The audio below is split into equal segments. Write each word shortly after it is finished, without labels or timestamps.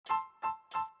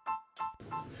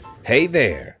Hey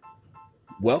there.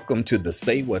 Welcome to the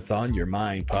Say What's on Your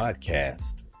Mind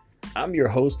podcast. I'm your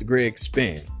host, Greg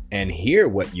Spin, and here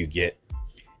what you get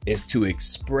is to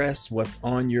express what's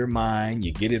on your mind.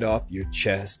 You get it off your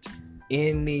chest,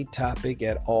 any topic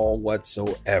at all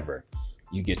whatsoever.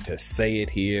 You get to say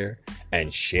it here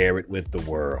and share it with the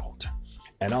world.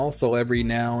 And also every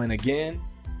now and again,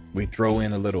 we throw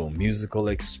in a little musical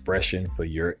expression for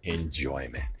your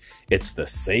enjoyment. It's the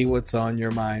Say What's on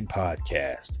Your Mind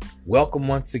podcast. Welcome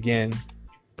once again.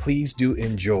 Please do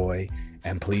enjoy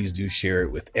and please do share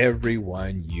it with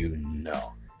everyone you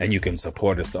know. And you can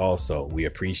support us also. We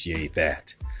appreciate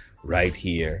that right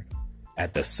here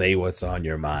at the Say What's on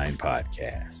Your Mind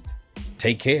podcast.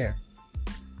 Take care.